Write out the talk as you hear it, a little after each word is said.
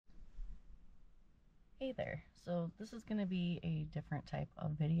Hey there. So this is going to be a different type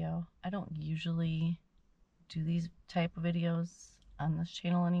of video. I don't usually do these type of videos on this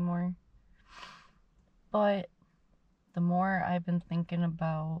channel anymore, but the more I've been thinking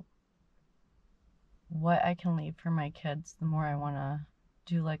about what I can leave for my kids, the more I want to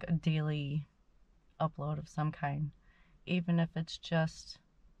do like a daily upload of some kind, even if it's just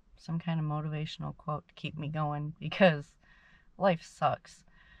some kind of motivational quote to keep me going, because life sucks.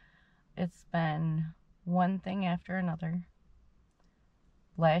 It's been one thing after another.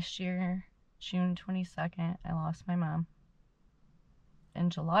 Last year, June 22nd, I lost my mom.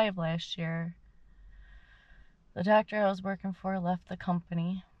 In July of last year, the doctor I was working for left the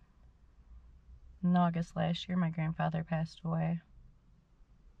company. In August last year, my grandfather passed away.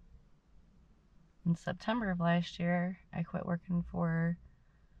 In September of last year, I quit working for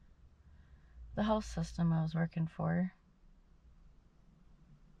the health system I was working for.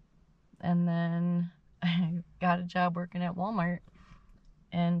 And then I got a job working at Walmart.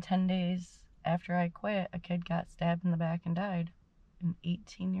 And 10 days after I quit, a kid got stabbed in the back and died. An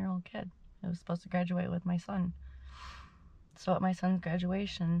 18-year-old kid who was supposed to graduate with my son. So at my son's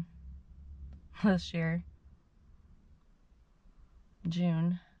graduation this year,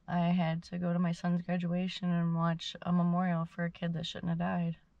 June, I had to go to my son's graduation and watch a memorial for a kid that shouldn't have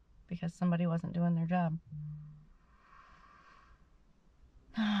died because somebody wasn't doing their job.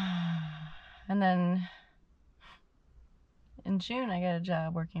 And then in June, I got a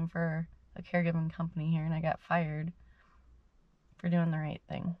job working for a caregiving company here, and I got fired for doing the right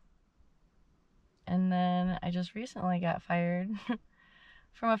thing. And then I just recently got fired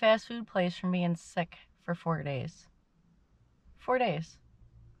from a fast food place from being sick for 4 days. 4 days.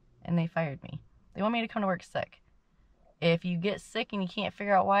 And they fired me. They want me to come to work sick. If you get sick and you can't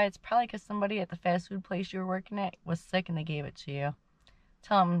figure out why, it's probably because somebody at the fast food place you were working at was sick and they gave it to you.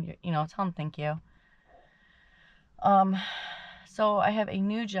 Tell them thank you. So I have a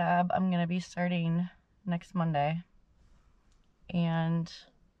new job I'm going to be starting next Monday. And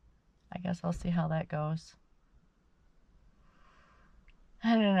I guess I'll see how that goes.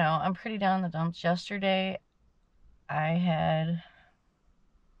 I don't know. I'm pretty down in the dumps. Yesterday,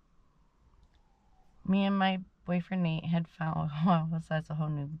 me and my boyfriend Nate had found, well, that's a whole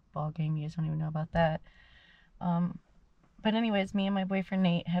new ball game. You guys don't even know about that. But anyways, me and my boyfriend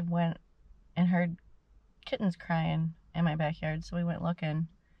Nate had went and heard kittens crying in my backyard, so we went looking.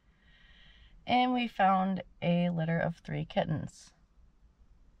 And we found a litter of 3 kittens.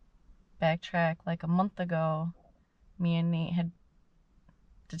 Backtrack, like a month ago, me and Nate had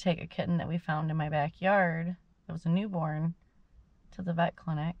to take a kitten that we found in my backyard that was a newborn to the vet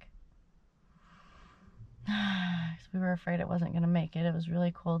clinic. We were afraid it wasn't going to make it. It was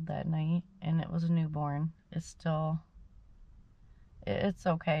really cold that night, and it was a newborn. It's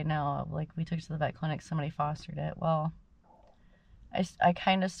okay now. Like, we took it to the vet clinic, somebody fostered it. Well, I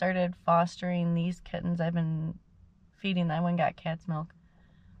kind of started fostering these kittens. I've been feeding them. I went and got cat's milk.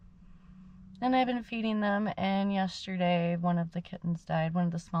 And I've been feeding them, and yesterday one of the kittens died. One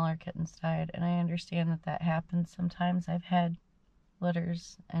of the smaller kittens died, and I understand that happens sometimes. I've had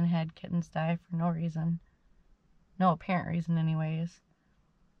litters and had kittens die for no reason. No apparent reason anyways.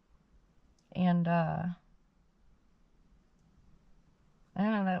 And I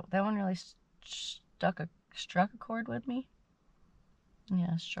don't know, that one really struck a chord with me.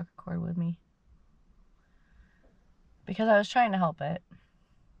 Yeah, struck a chord with me. Because I was trying to help it.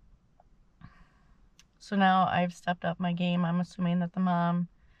 So now I've stepped up my game. I'm assuming that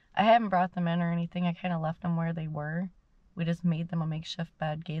I haven't brought them in or anything. I kind of left them where they were. We just made them a makeshift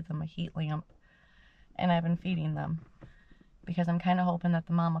bed, gave them a heat lamp, and I've been feeding them. Because I'm kind of hoping that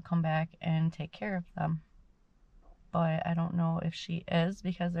the mom will come back and take care of them. But I don't know if she is,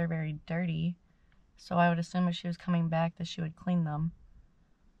 because they're very dirty. So I would assume if she was coming back that she would clean them.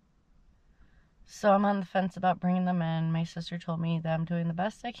 So I'm on the fence about bringing them in. My sister told me that I'm doing the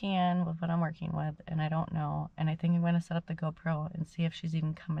best I can with what I'm working with, and I don't know. And I think I'm going to set up the GoPro and see if she's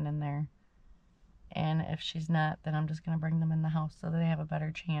even coming in there. And if she's not, then I'm just going to bring them in the house so that they have a better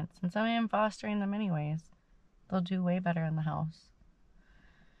chance. Since I am fostering them anyways, they'll do way better in the house.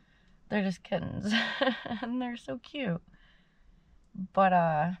 They're just kittens. And they're so cute. But,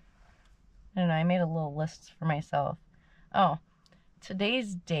 I don't know, I made a little list for myself. Oh,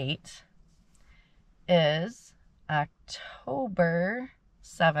 today's date is October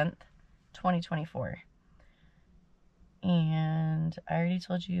 7th, 2024. And I already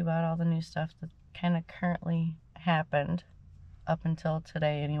told you about all the new stuff that kind of currently happened up until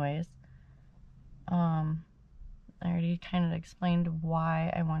today anyways. I already kind of explained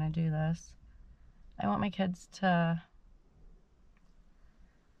why I want to do this. I want my kids to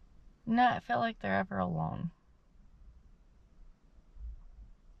not feel like they're ever alone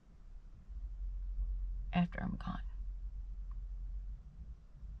after I'm gone.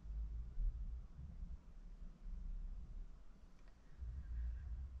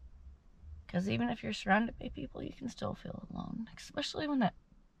 Because even if you're surrounded by people, you can still feel alone. Especially when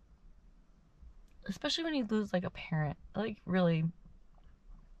you lose like a parent. Like really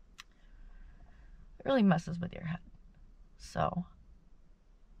messes with your head. So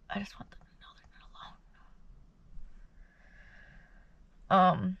I just want them to know they're not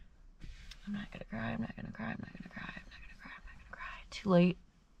alone. I'm not gonna cry. Too late.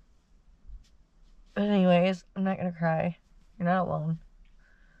 But anyways, I'm not gonna cry. You're not alone.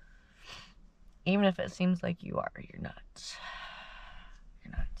 Even if it seems like you are, you're not.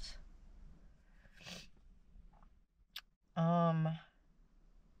 You're not.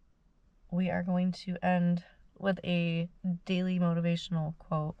 We are going to end with a daily motivational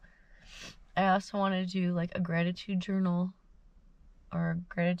quote. I also want to do like a gratitude journal or a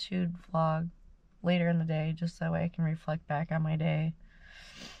gratitude vlog later in the day, just that way I can reflect back on my day.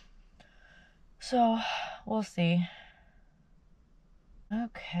 So, we'll see.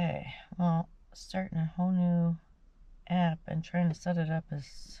 Okay, well, starting a whole new app and trying to set it up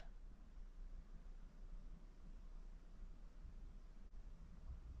is...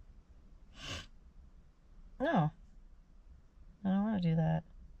 No. I don't want to do that.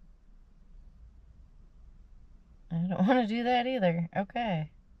 I don't want to do that either.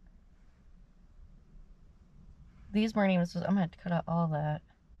 Okay. These weren't even... I'm going to have to cut out all that.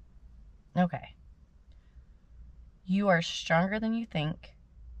 Okay. You are stronger than you think.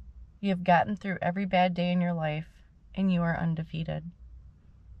 You have gotten through every bad day in your life, and you are undefeated.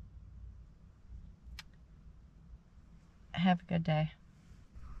 Have a good day.